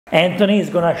Anthony is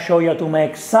gonna show you how to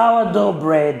make sourdough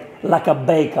bread like a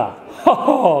baker.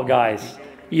 Oh, guys,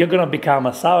 you're gonna become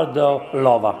a sourdough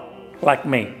lover, like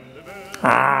me.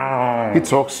 He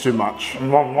talks too much.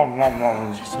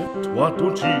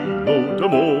 Tuatoncino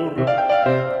d'amor,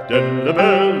 delle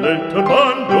belle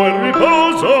turbando il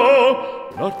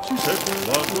riposo, narcissetto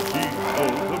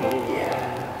tuatoncino d'amor.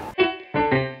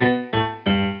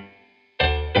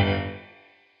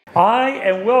 Hi,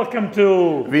 and welcome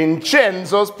to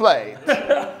Vincenzo's plate.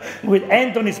 with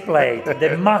Anthony's plate,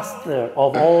 the master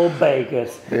of all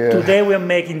bakers. Yeah. Today we're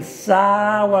making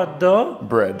sourdough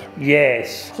Bread.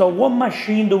 Yes. So what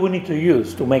machine do we need to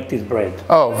use to make this bread?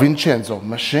 Oh, Vincenzo,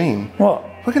 machine. What?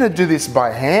 We're going to do this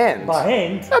by hand. By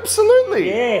hand? Absolutely.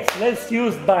 Yes, let's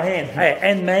use by hand. Hey,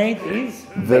 handmade is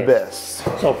The best.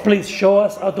 So please show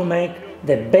us how to make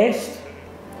the best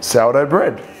Sourdough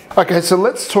bread. Okay, so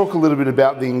let's talk a little bit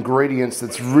about the ingredients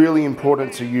that's really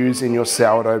important to use in your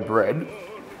sourdough bread.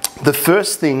 The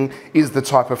first thing is the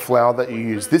type of flour that you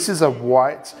use. This is a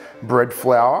white bread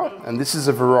flour, and this is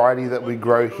a variety that we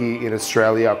grow here in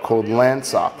Australia called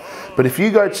Lancer. But if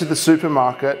you go to the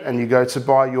supermarket and you go to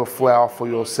buy your flour for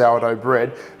your sourdough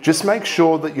bread, just make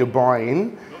sure that you're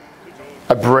buying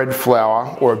a bread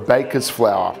flour or a baker's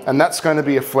flour, and that's going to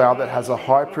be a flour that has a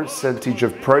high percentage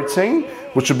of protein,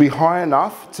 which will be high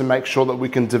enough to make sure that we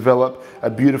can develop a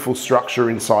beautiful structure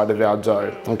inside of our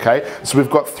dough. Okay, so we've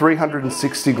got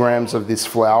 360 grams of this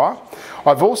flour.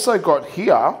 I've also got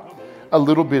here a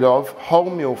little bit of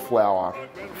wholemeal flour,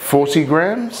 40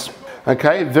 grams.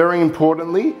 Okay, very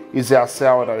importantly is our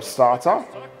sourdough starter,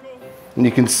 and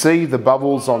you can see the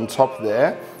bubbles on top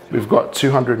there. We've got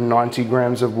 290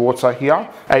 grams of water here,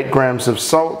 8 grams of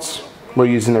salt. We're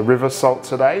using a river salt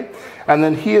today. And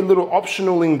then here, little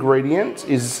optional ingredient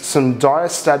is some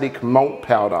diastatic malt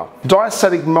powder.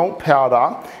 Diastatic malt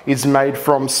powder is made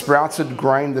from sprouted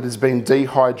grain that has been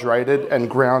dehydrated and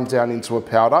ground down into a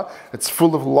powder. It's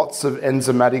full of lots of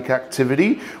enzymatic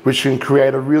activity, which can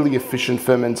create a really efficient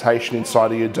fermentation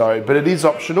inside of your dough. But it is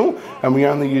optional, and we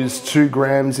only use 2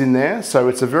 grams in there, so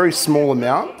it's a very small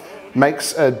amount.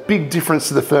 Makes a big difference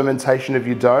to the fermentation of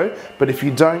your dough, but if you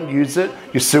don't use it,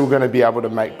 you're still going to be able to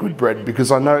make good bread,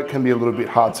 because I know it can be a little bit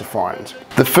hard to find.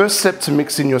 The first step to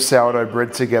mixing your sourdough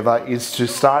bread together is to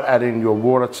start adding your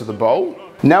water to the bowl.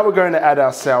 Now we're going to add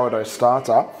our sourdough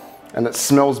starter, and it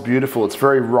smells beautiful. It's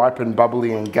very ripe and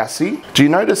bubbly and gassy. Do you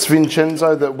notice,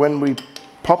 Vincenzo, that when we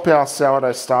pop our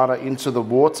sourdough starter into the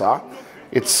water,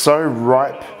 it's so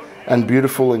ripe and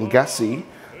beautiful and gassy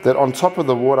that on top of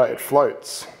the water it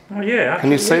floats? Oh yeah.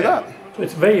 Can you see that? So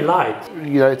it's very light.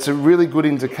 You know, it's a really good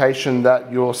indication that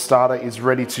your starter is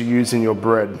ready to use in your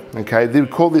bread. Okay, they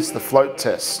would call this the float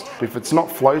test. If it's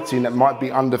not floating, it might be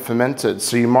under fermented,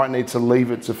 so you might need to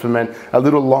leave it to ferment a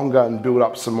little longer and build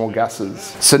up some more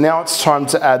gases. So now it's time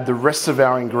to add the rest of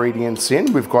our ingredients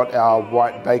in. We've got our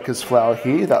white baker's flour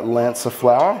here, that Lancer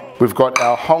flour. We've got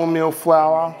our wholemeal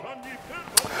flour.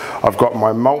 I've got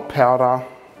my malt powder.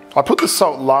 I put the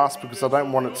salt last because I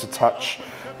don't want it to touch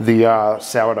the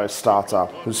sourdough starter.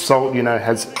 The salt, you know,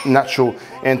 has natural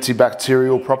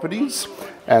antibacterial properties,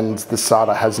 and the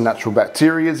starter has natural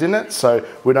bacteria in it, so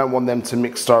we don't want them to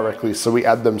mix directly, so we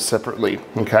add them separately.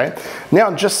 Okay,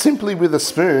 now just simply with a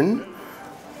spoon,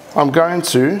 I'm going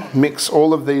to mix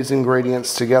all of these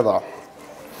ingredients together.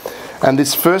 And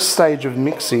this first stage of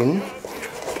mixing,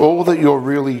 all that you're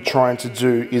really trying to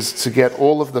do is to get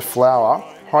all of the flour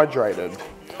hydrated.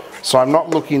 So I'm not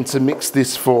looking to mix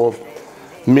this for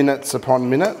minutes upon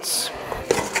minutes.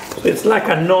 It's like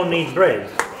a no-knead bread.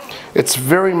 It's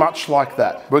very much like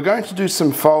that. We're going to do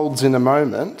some folds in a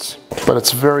moment, but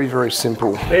it's very, very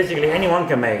simple. Basically, anyone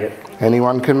can make it.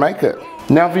 Anyone can make it.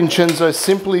 Now, Vincenzo,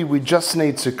 simply we just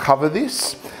need to cover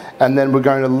this, and then we're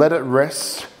going to let it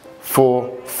rest for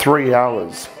 3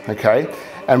 hours, okay?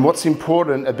 And what's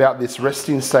important about this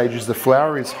resting stage is the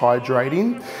flour is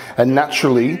hydrating, and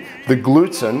naturally the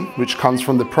gluten, which comes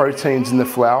from the proteins in the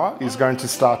flour, is going to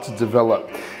start to develop.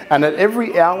 And at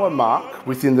every hour mark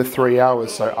within the 3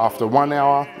 hours, so after 1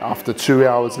 hour, after 2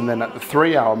 hours, and then at the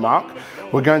 3 hour mark,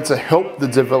 we're going to help the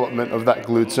development of that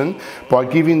gluten by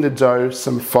giving the dough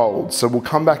some folds. So we'll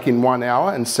come back in 1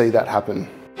 hour and see that happen.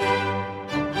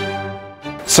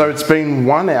 So it's been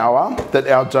 1 hour that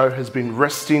our dough has been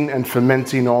resting and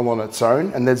fermenting all on its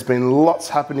own, and there's been lots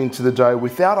happening to the dough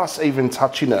without us even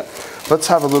touching it. Let's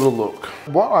have a little look.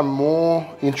 What I'm more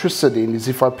interested in is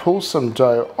if I pull some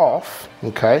dough off,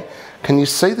 okay, can you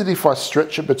see that if I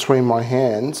stretch it between my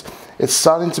hands, it's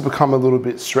starting to become a little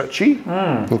bit stretchy,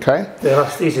 okay? The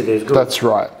elasticity is good. That's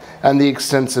right, and the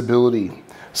extensibility.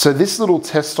 So this little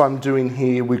test I'm doing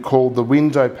here, we call the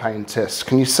window pane test.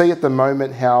 Can you see at the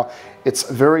moment how it's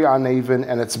very uneven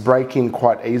and it's breaking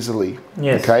quite easily?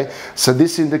 Yes. Okay, so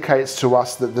this indicates to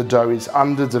us that the dough is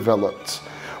underdeveloped.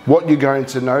 What you're going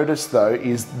to notice though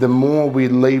is the more we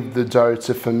leave the dough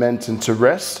to ferment and to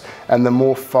rest, and the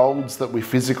more folds that we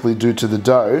physically do to the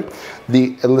dough,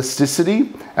 the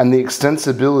elasticity and the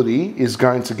extensibility is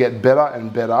going to get better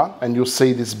and better, and you'll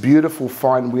see this beautiful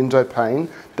fine window pane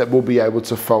that we'll be able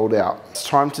to fold out. It's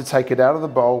time to take it out of the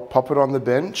bowl, pop it on the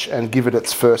bench and give it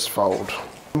its first fold.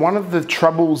 One of the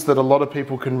troubles that a lot of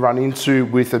people can run into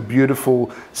with a beautiful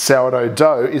sourdough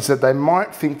dough is that they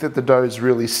might think that the dough is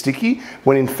really sticky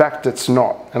when in fact it's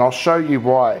not. And I'll show you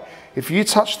why. If you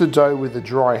touch the dough with a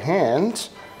dry hand,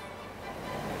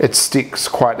 it sticks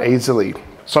quite easily.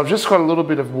 So I've just got a little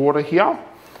bit of water here,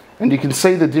 and you can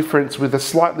see the difference with a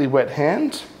slightly wet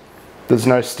hand. There's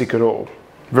no stick at all.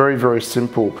 Very, very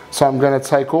simple. So I'm going to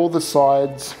take all the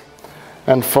sides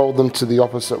and fold them to the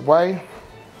opposite way.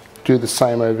 Do the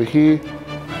same over here.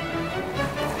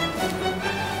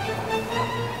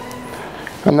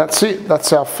 And that's it,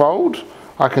 that's our fold.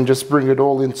 I can just bring it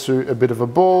all into a bit of a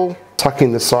ball, tuck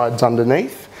in the sides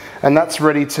underneath, and that's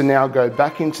ready to now go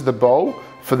back into the bowl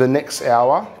for the next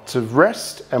hour to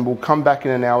rest, and we'll come back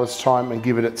in an hour's time and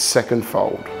give it its second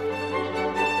fold.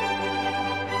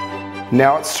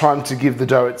 Now it's time to give the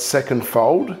dough its second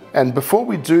fold, and before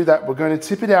we do that, we're going to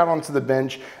tip it out onto the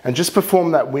bench and just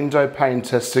perform that window pane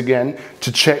test again to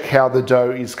check how the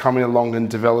dough is coming along and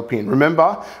developing.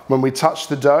 Remember, when we touch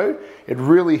the dough, it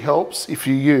really helps if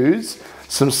you use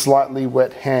some slightly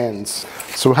wet hands.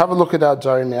 So we'll have a look at our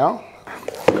dough now.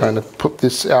 I'm going to put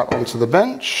this out onto the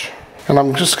bench, and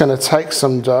I'm just going to take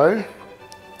some dough,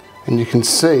 and you can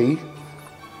see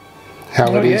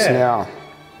how it is now.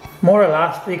 More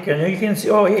elastic, and you can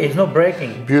see, oh yeah, it's not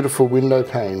breaking. Beautiful window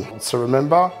pane. So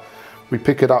remember, we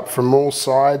pick it up from all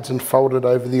sides and fold it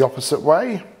over the opposite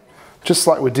way, just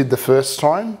like we did the first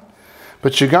time.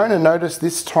 But you're going to notice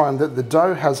this time that the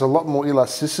dough has a lot more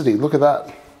elasticity. Look at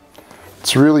that.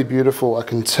 It's really beautiful. I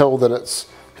can tell that it's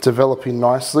developing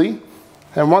nicely.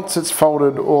 And once it's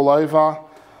folded all over,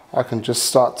 I can just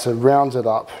start to round it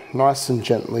up nice and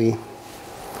gently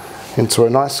into a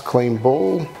nice clean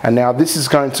ball. And now this is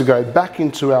going to go back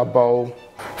into our bowl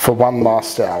for one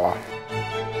last hour.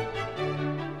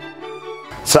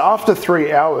 So after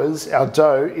 3 hours, our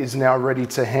dough is now ready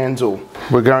to handle.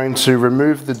 We're going to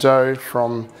remove the dough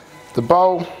from the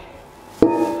bowl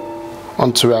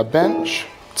onto our bench.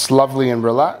 It's lovely and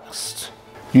relaxed.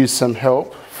 Use some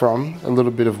help from a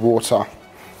little bit of water.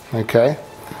 Okay,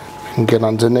 you can get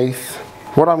underneath.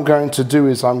 What I'm going to do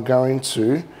is I'm going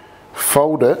to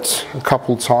fold it a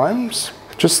couple times,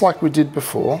 just like we did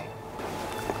before,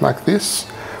 like this.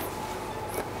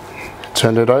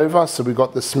 Turn it over so we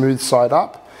got the smooth side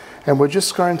up, and we're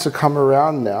just going to come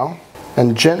around now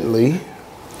and gently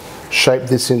shape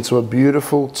this into a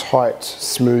beautiful, tight,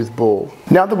 smooth ball.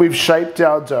 Now that we've shaped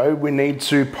our dough, we need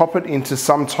to pop it into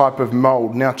some type of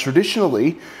mold. Now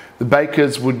traditionally, the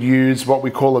bakers would use what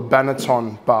we call a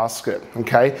banneton basket,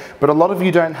 okay? But a lot of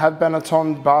you don't have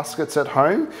banneton baskets at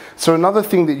home. So another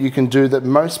thing that you can do that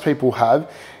most people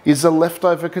have is a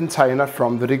leftover container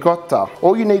from the ricotta.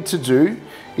 All you need to do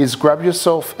is grab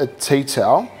yourself a tea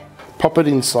towel, pop it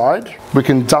inside. We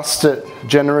can dust it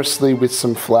generously with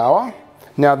some flour.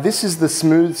 Now this is the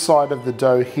smooth side of the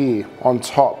dough here on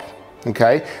top.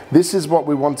 Okay, this is what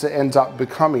we want to end up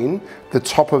becoming the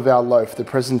top of our loaf, the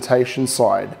presentation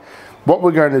side. What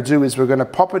we're going to do is we're going to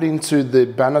pop it into the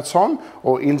banneton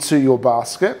or into your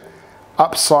basket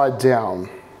upside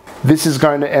down. This is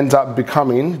going to end up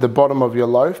becoming the bottom of your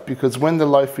loaf, because when the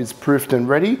loaf is proofed and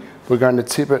ready, we're going to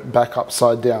tip it back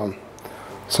upside down.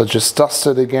 So just dust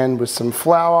it again with some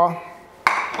flour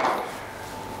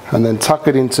and then tuck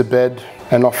it into bed,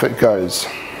 and off it goes.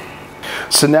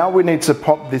 So now we need to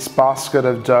pop this basket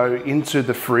of dough into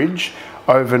the fridge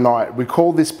overnight. We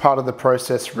call this part of the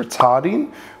process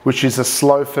retarding, which is a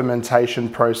slow fermentation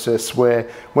process where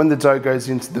when the dough goes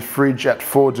into the fridge at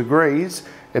 4 degrees,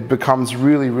 it becomes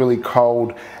really, really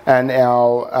cold, and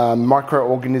our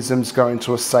microorganisms go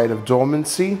into a state of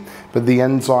dormancy, but the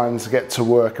enzymes get to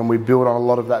work and we build on a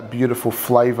lot of that beautiful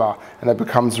flavor, and it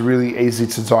becomes really easy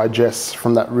to digest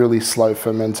from that really slow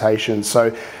fermentation.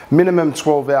 So minimum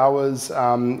 12 hours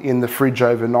in the fridge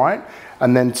overnight.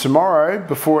 And then tomorrow,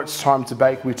 before it's time to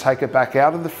bake, we take it back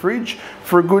out of the fridge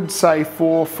for a good, say,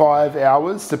 4 or 5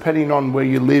 hours, depending on where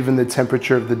you live and the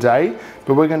temperature of the day.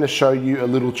 But we're going to show you a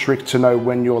little trick to know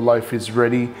when your loaf is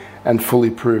ready and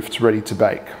fully proofed, ready to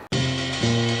bake.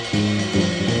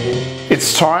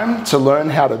 It's time to learn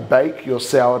how to bake your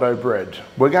sourdough bread.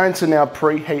 We're going to now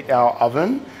preheat our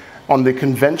oven on the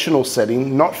conventional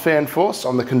setting, not fan force,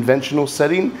 on the conventional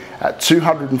setting at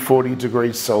 240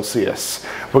 degrees Celsius.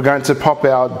 We're going to pop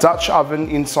our Dutch oven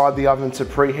inside the oven to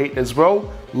preheat as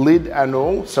well, lid and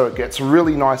all, so it gets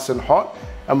really nice and hot.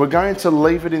 And we're going to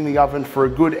leave it in the oven for a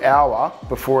good hour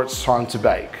before it's time to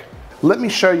bake. Let me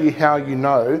show you how you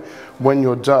know when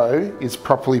your dough is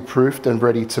properly proofed and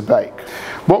ready to bake.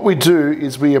 What we do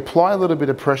is we apply a little bit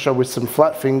of pressure with some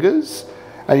flat fingers,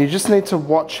 and you just need to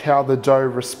watch how the dough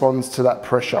responds to that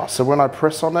pressure. So when I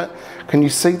press on it, can you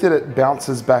see that it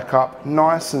bounces back up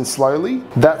nice and slowly?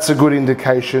 That's a good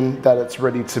indication that it's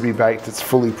ready to be baked, it's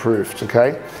fully proofed,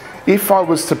 okay? If I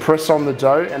was to press on the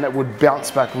dough and it would bounce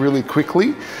back really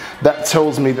quickly, that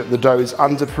tells me that the dough is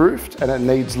underproofed and it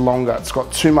needs longer. It's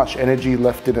got too much energy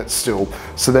left in it still.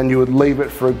 So then you would leave it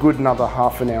for a good another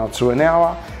half an hour to an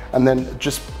hour, and then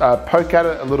just poke at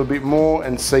it a little bit more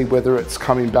and see whether it's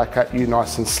coming back at you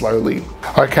nice and slowly.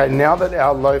 Okay, now that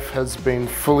our loaf has been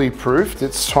fully proofed,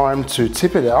 it's time to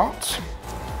tip it out.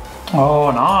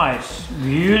 Oh, nice.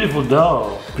 Beautiful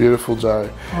dough. Beautiful dough.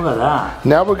 Look at that.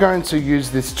 Now we're going to use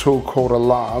this tool called a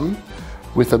lame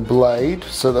with a blade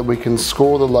so that we can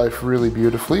score the loaf really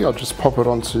beautifully. I'll just pop it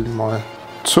onto my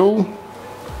tool.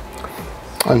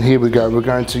 And here we go. We're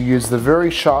going to use the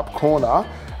very sharp corner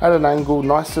at an angle,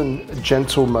 nice and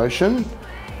gentle motion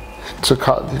to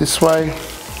cut this way,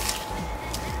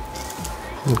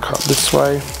 and cut this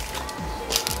way,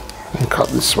 and cut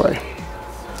this way.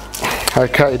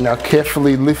 Okay, now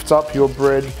carefully lift up your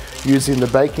bread using the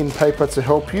baking paper to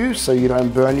help you so you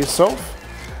don't burn yourself,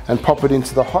 and pop it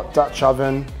into the hot Dutch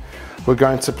oven. We're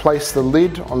going to place the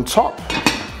lid on top.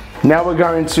 Now we're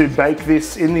going to bake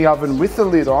this in the oven with the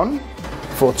lid on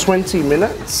for 20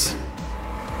 minutes.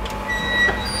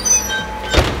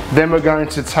 Then we're going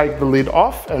to take the lid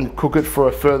off and cook it for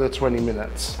a further 20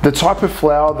 minutes. The type of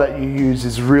flour that you use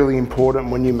is really important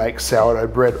when you make sourdough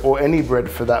bread, or any bread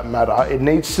for that matter. It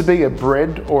needs to be a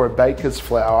bread or a baker's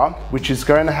flour, which is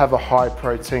going to have a high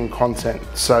protein content.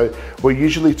 So we're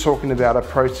usually talking about a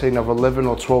protein of 11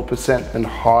 or 12% and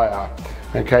higher.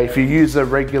 Okay, if you use a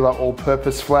regular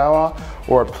all-purpose flour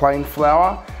or a plain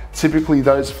flour, typically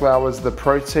those flours, the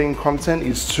protein content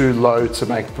is too low to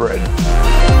make bread.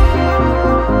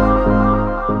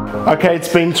 Okay,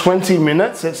 it's been 20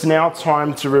 minutes. It's now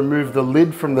time to remove the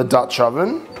lid from the Dutch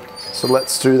oven. So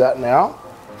let's do that now,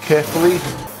 carefully.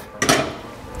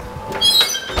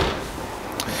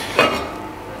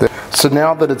 So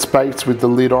now that it's baked with the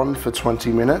lid on for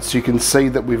 20 minutes, you can see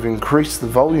that we've increased the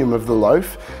volume of the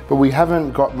loaf, but we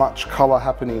haven't got much color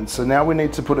happening. So now we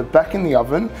need to put it back in the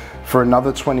oven for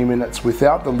another 20 minutes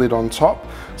without the lid on top,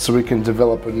 so we can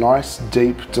develop a nice,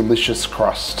 deep, delicious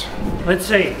crust. Let's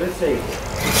see, let's see.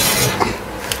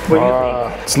 What do you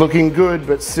think? It's looking good,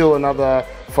 but still another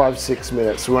 5-6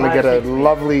 minutes. We want to get a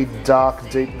lovely,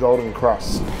 dark, deep golden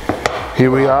crust.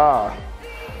 Here we are.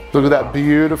 Look at that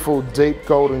beautiful, deep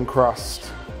golden crust.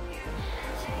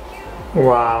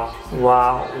 Wow,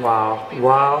 wow, wow,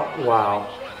 wow, wow.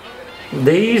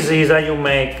 This is how you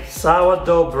make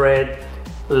sourdough bread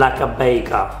like a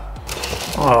baker.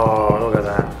 Oh, look at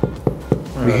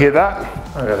that. You hear that?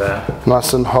 Look at that.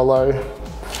 Nice and hollow.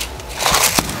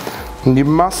 And you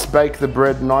must bake the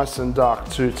bread nice and dark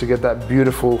too to get that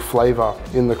beautiful flavor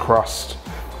in the crust.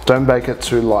 Don't bake it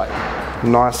too light.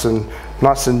 Nice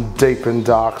and deep and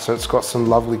dark, so it's got some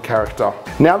lovely character.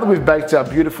 Now that we've baked our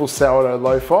beautiful sourdough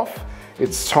loaf off,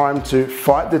 it's time to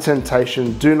fight the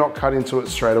temptation. Do not cut into it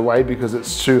straight away because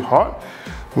it's too hot.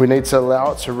 We need to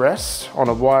allow it to rest on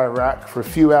a wire rack for a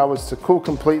few hours to cool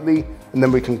completely, and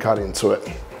then we can cut into it.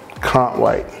 Can't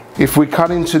wait. If we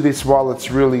cut into this while it's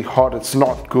really hot, it's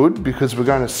not good because we're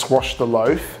going to squash the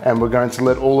loaf and we're going to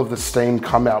let all of the steam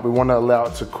come out. We want to allow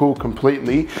it to cool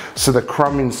completely so the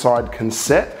crumb inside can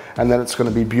set, and then it's going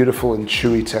to be beautiful and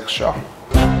chewy texture.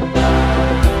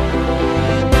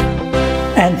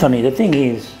 Anthony, the thing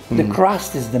is, the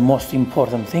crust is the most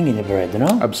important thing in the bread, you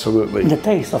know? Absolutely. The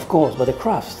taste, of course, but the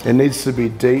crust. It needs to be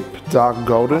deep, dark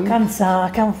golden. I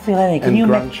can't feel anything.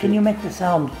 Can you make the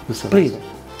sound, please?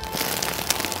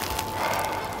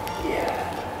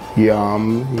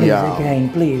 Yum, please, yum. Again,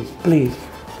 please, please.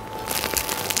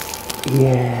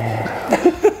 Yeah.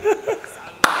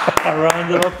 A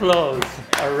round of applause.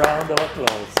 A round of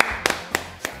applause.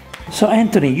 So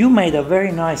Anthony, you made a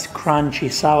very nice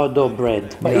crunchy sourdough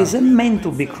bread, but is it meant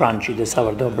to be crunchy, the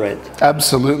sourdough bread?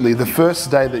 Absolutely. The first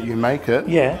day that you make it,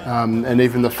 and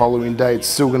even the following day, it's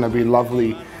still going to be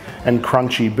lovely and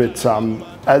crunchy, but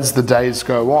as the days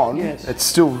go on, it's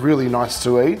still really nice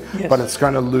to eat, but it's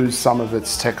going to lose some of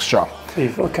its texture.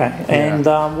 Okay. And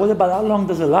what about how long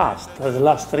does it last? Does it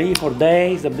last 3-4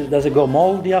 days? Does it go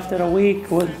moldy after a week?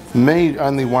 What? Me,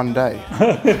 only 1 day.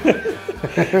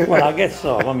 Well, I guess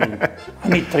so. I mean, I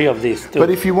need 3 of these too. But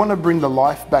if you want to bring the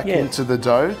life back into the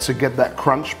dough to get that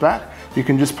crunch back, you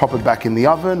can just pop it back in the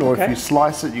oven, or if you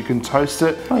slice it, you can toast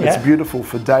it. It's beautiful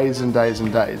for days and days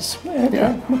and days.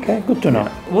 Okay, good to know.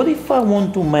 What if I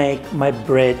want to make my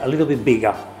bread a little bit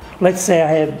bigger? Let's say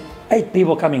I have 8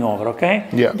 people coming over, okay?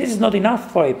 Yeah. This is not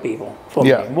enough for 8 people for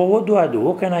me. Well, what do I do?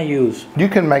 What can I use? You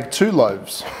can make 2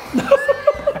 loaves.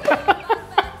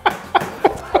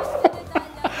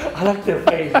 I like the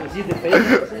face. You see the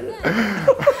face?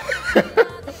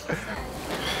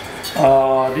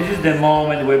 This is the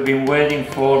moment we've been waiting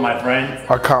for, my friend.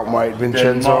 I can't wait,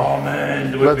 Vincenzo. The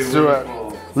moment Let's do it.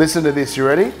 Listen to this. You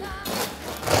ready?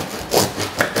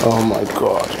 Oh my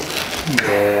God.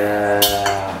 Yeah.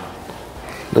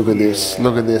 Look at this.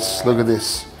 Look at this. Look at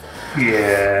this. Yes.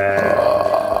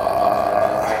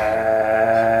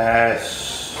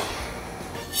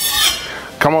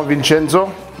 Come on,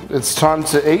 Vincenzo. It's time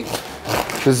to eat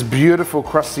this beautiful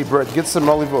crusty bread. Get some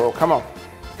olive oil. Come on.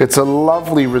 It's a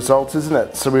lovely result, isn't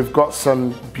it? So we've got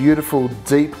some beautiful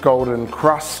deep golden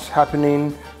crust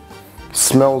happening.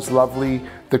 Smells lovely.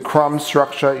 The crumb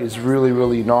structure is really,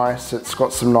 really nice. It's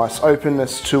got some nice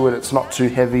openness to it. It's not too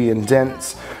heavy and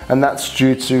dense. And that's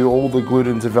due to all the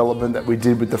gluten development that we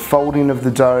did with the folding of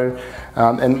the dough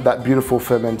and that beautiful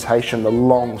fermentation, the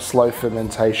long, slow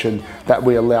fermentation that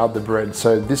we allowed the bread.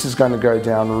 So this is going to go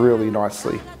down really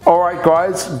nicely. All right,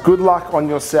 guys, good luck on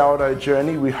your sourdough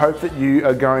journey. We hope that you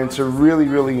are going to really,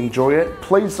 really enjoy it.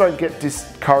 Please don't get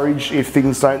discouraged if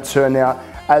things don't turn out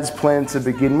as planned to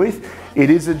begin with. It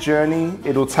is a journey.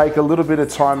 It'll take a little bit of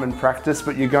time and practice,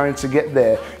 but you're going to get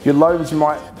there. Your loaves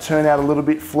might turn out a little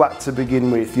bit flat to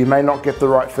begin with. You may not get the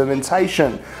right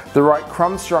fermentation, the right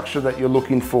crumb structure that you're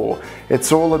looking for.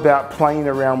 It's all about playing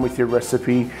around with your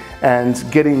recipe and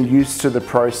getting used to the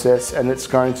process, and it's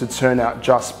going to turn out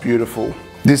just beautiful.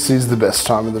 This is the best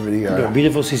time of the video. The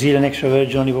beautiful Sicilian extra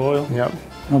virgin olive oil. Yep.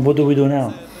 And what do we do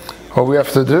now? All we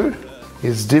have to do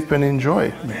is dip and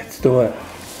enjoy. Let's do it.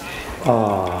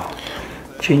 Ah.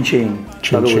 Chin chin.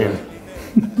 Chin chin.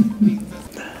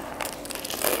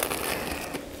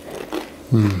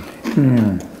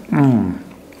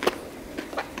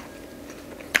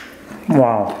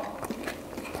 Wow.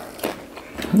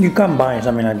 You can't buy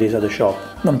something like this at the shop.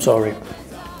 I'm sorry.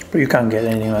 But you can't get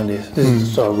anything like this. This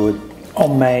is so good.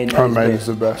 Homemade. Homemade is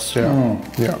the best, yeah.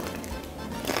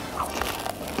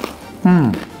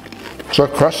 So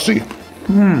crusty.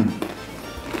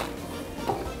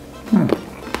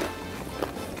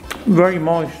 Very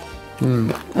moist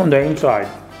on the inside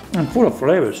and full of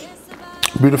flavors.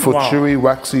 Beautiful, chewy,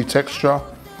 waxy texture.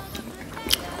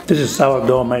 This is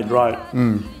sourdough made right.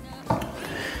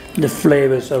 The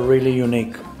flavors are really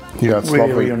unique. Yeah, it's really,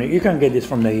 lovely. really unique. You can get this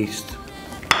from the East.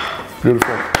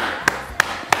 Beautiful.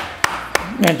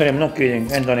 Anthony, I'm not kidding.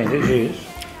 Anthony,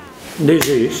 this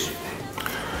is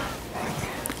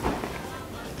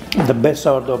the best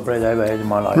sourdough bread I ever had in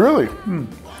my life. Really?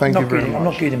 Thank you very much. I'm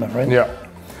not kidding, my friend. Yeah.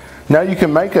 Now you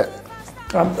can make it.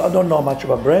 I don't know much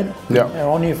about bread. Yeah. I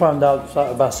only found out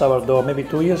about sourdough maybe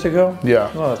 2 years ago. Yeah.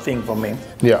 It's not a thing for me.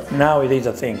 Yeah. Now it is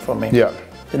a thing for me. Yeah.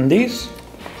 And this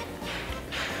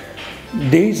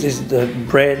is the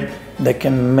bread that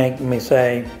can make me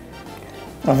say,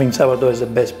 I think sourdough is the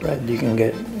best bread you can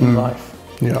get in life.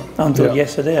 Yeah. Until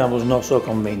yesterday, I was not so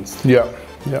convinced. Yeah.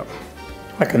 Yeah.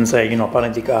 I can say,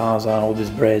 panetti casa, all this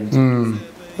bread.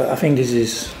 But I think this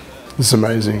is It's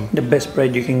amazing. the best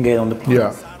bread you can get on the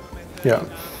planet. Yeah.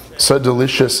 So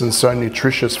delicious and so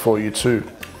nutritious for you too.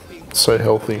 So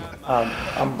healthy.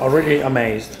 I'm already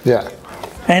amazed. Yeah.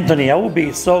 Anthony, I will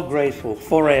be so grateful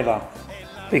forever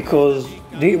because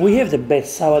we have the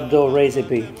best sourdough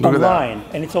recipe online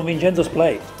and it's on Vincenzo's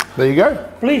plate. There you go.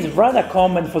 Please write a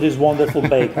comment for this wonderful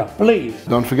baker, please.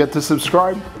 Don't forget to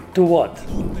subscribe. To what?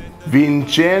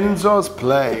 Vincenzo's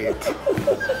plate.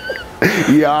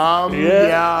 Yum,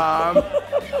 yum.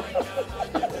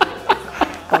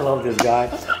 I love this guy.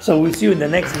 So we'll see you in the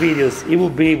next videos. He will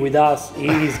be with us. He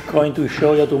is going to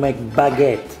show you how to make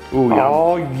baguette. Ooh, yum.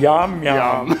 Oh, yum,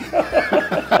 yum.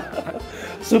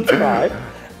 Subscribe.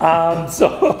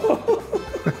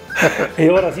 E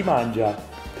ora si mangia.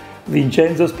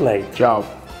 Vincenzo's plate. Ciao.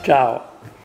 Ciao.